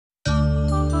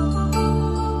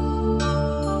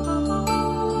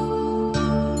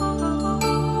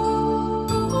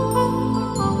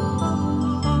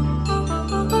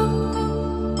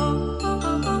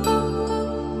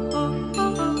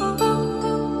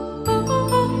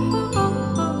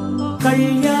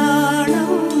కళ్యాణం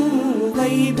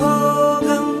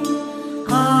వైభోగం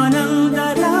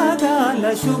ఆనందరాగాల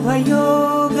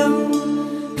శుభయోగం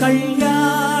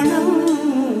కళ్యాణం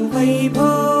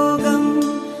వైభోగం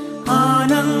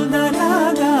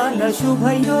ఆనందరాగాల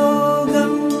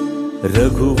శుభయోగం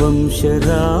రఘువంశ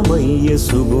రామయ్య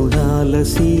సుగుణాల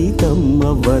సీతమ్మ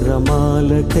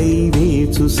వరమాల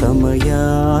కైవేచు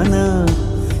సమయాన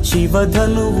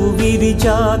శివధనువు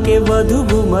విరిచాకె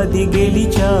వధువు మది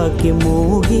గెలిచాకె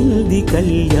మోగింది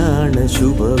కళ్యాణ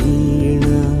శుభవీణ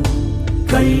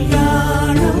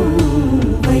కళ్యాణం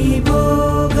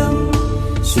వైభోగం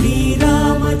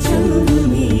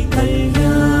శ్రీరామచంద్రుని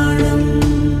కళ్యాణం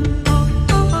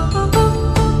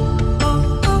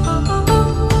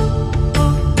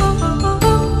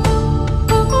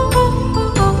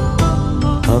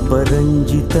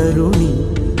అపరంజి తరుణి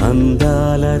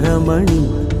అందాల రమణి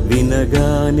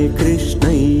వినగానే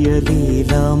కృష్ణయ్య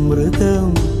లీలామృతం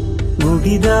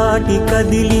గుడి దాటి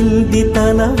కదిలింది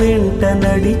తన వెంట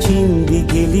నడిచింది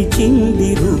గెలిచింది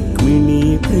రుక్మిణి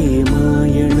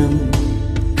ప్రేమాయణం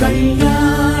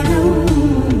కళ్యాణం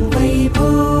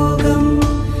వైభోగం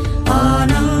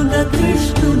ఆనంద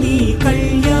కృష్ణుని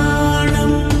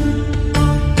కళ్యాణం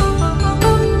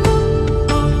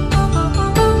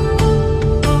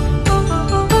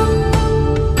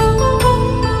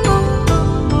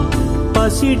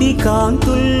పసిడి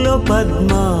కాంతుల్లో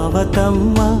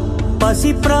పద్మావతమ్మ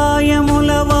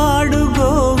పసిప్రాయముల వాడు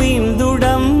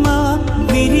గోవిందుడమ్మ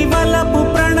విరివలపు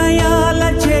ప్రణయాల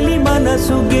చెలి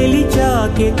మనసు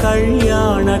గెలిచాకె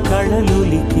కళ్యాణ కళలులికినాడమ్మ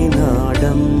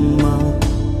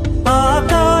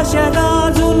ఆకాశరాజునకు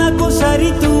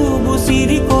సరితూగు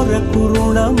సిరి కొరకు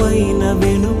రుణమైన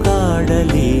వెనుకాడలేదమ్మ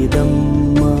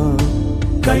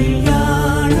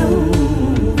కళ్యాణం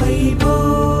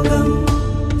వైభోగం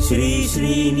శ్రీ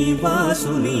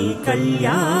శ్రీనివాసుని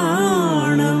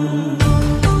కళ్యాణం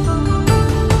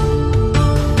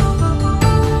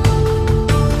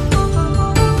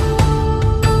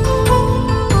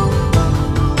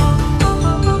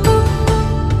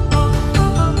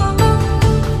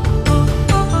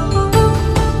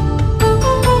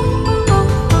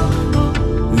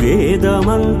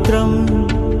వేదమంత్రం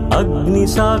అగ్ని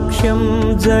సాక్ష్యం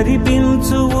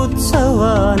జరిపించు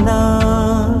ఉత్సవానా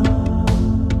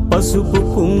పసుపు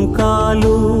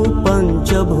కుంకాలు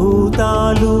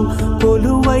పంచభూతాలు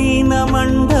కొలువైన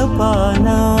మండపాన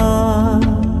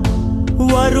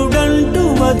వరుడంటూ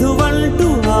వధువంటూ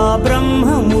ఆ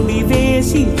బ్రహ్మముడి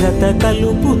వేసి జత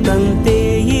కలుపుతంతే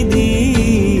ఇది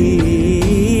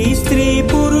స్త్రీ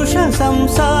పురుష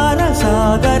సంసార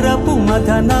సాగరపు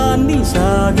మథనాన్ని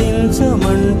సాగించమంటున్నది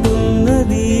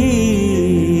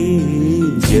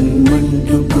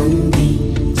జన్మంటూ పొంది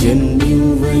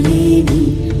జన్మివ్వలేని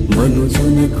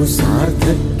మనుజునకు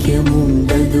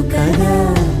సార్థక్యముండదు కదా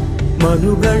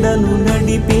మనుగడను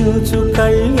నడిపించు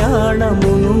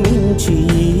కళ్యాణమును మించి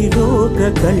ఈ లోక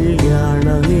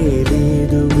కళ్యాణమే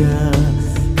లేదుగా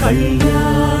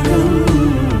కళ్యాణం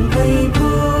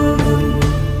వైభోగం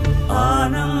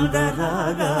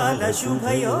ఆనందరాగాల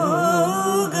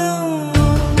శుభయోగం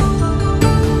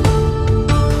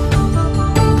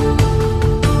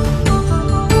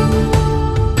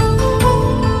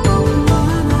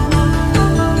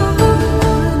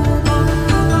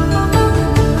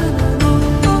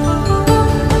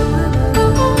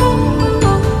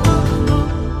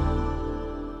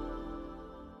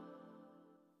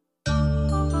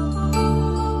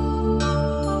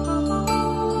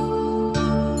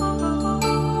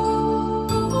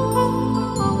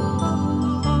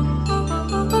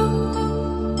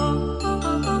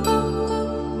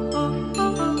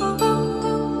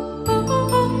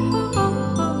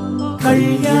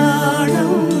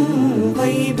కళ్యాణం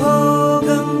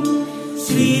వైభోగం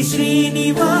శ్రీ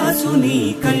శ్రీనివాసుని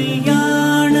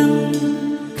కళ్యాణం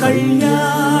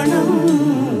కళ్యాణం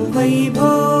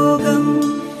వైభోగం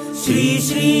శ్రీ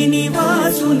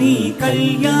శ్రీనివాసుని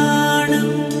కళ్యాణం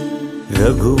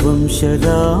రఘువంశ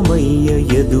రామయ్య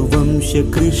యదువంశ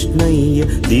కృష్ణయ్య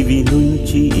దివి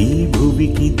నుంచి ఈ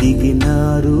భువికి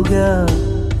దిగినారుగా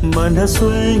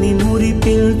మనసుల్ని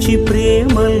మురిపించి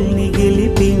ప్రేమల్ని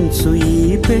గెలిపించు ఈ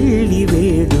పెళ్లి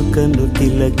వేడుకను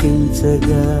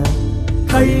తిలకించగా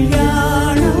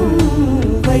కళ్యాణం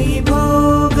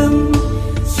వైభోగం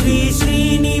శ్రీ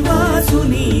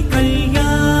శ్రీనివాసుని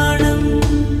కళ్యాణం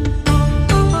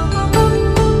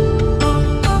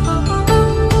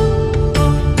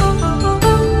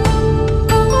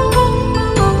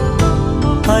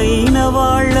అయిన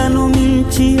వాళ్లను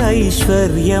మించి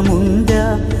ఐశ్వర్యముందా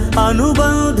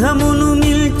అనుబంధమును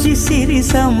నిల్చి సిరి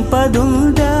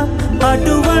సంపదుందా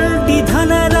అటువంటి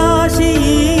ధనరాశి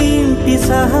ఇంటి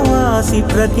సహవాసం రాసి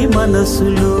ప్రతి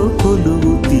మనసులో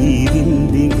కొలువు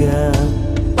తీరిందిగా.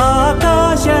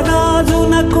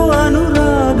 ఆకాశరాజునకు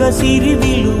అనురాగ సిరి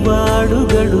విలువాడు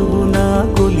గడుగున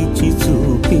కొలిచి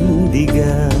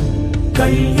చూపిందిగా.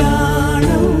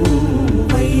 కళ్యాణం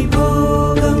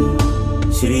వైభోగం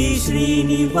శ్రీ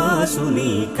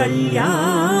శ్రీనివాసుని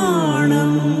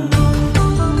కళ్యాణం.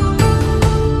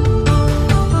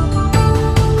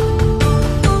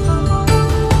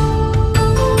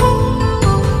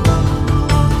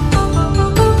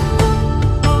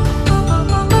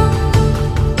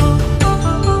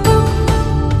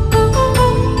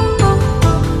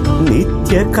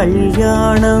 నిత్య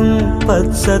కళ్యాణం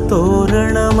పచ్చ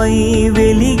తోరణమై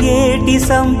వెలిగేటి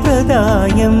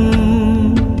సంప్రదాయం.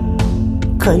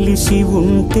 కలిసి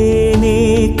ఉంటేనే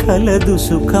కలదు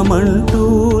సుఖమంటూ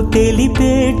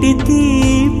తెలిపేటి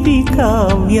తీపి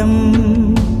కావ్యం.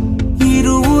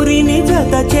 ఇరువురిని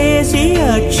జత చేసి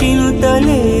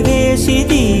అక్షింతలే వేసి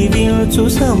దీవించు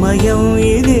సమయం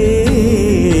ఇదే.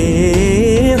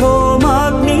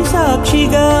 హోమాగ్ని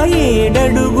సాక్షిగా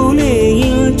ఏడడుగులే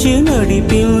ఇంచి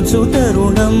నడిపించు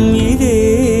తరుణం ఇదే.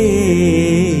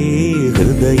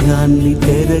 హృదయాన్ని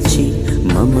తెరచి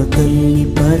మమతల్ని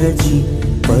పరచి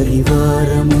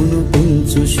పరివారమును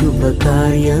పెంచు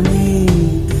శుభకార్యమే.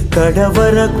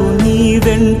 కడవరకు నీ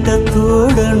వెంట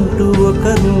తోడంటూ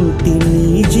ఒకరుంటి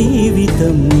నీ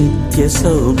జీవితం నిత్య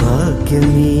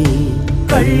సౌభాగ్యమే.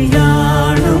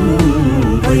 కళ్యాణం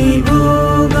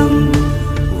వైభోగం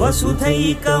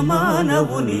వసుధైక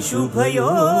మానవుని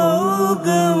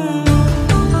శుభయోగం.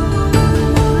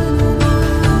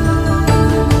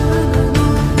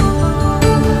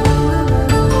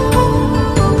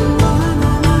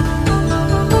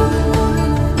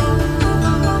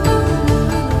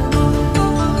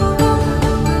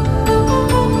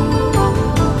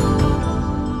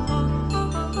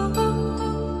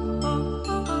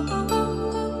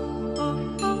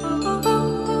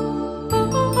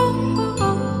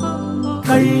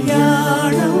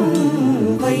 కళ్యాణం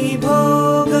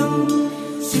వైభోగం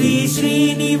శ్రీ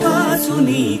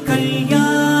శ్రీనివాసుని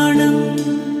కళ్యాణం.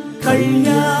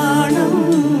 కళ్యాణం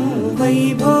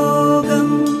వైభోగం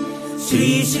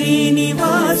శ్రీ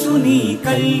శ్రీనివాసుని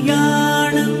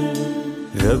కళ్యాణం.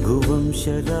 రఘువంశ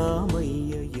రామయ్య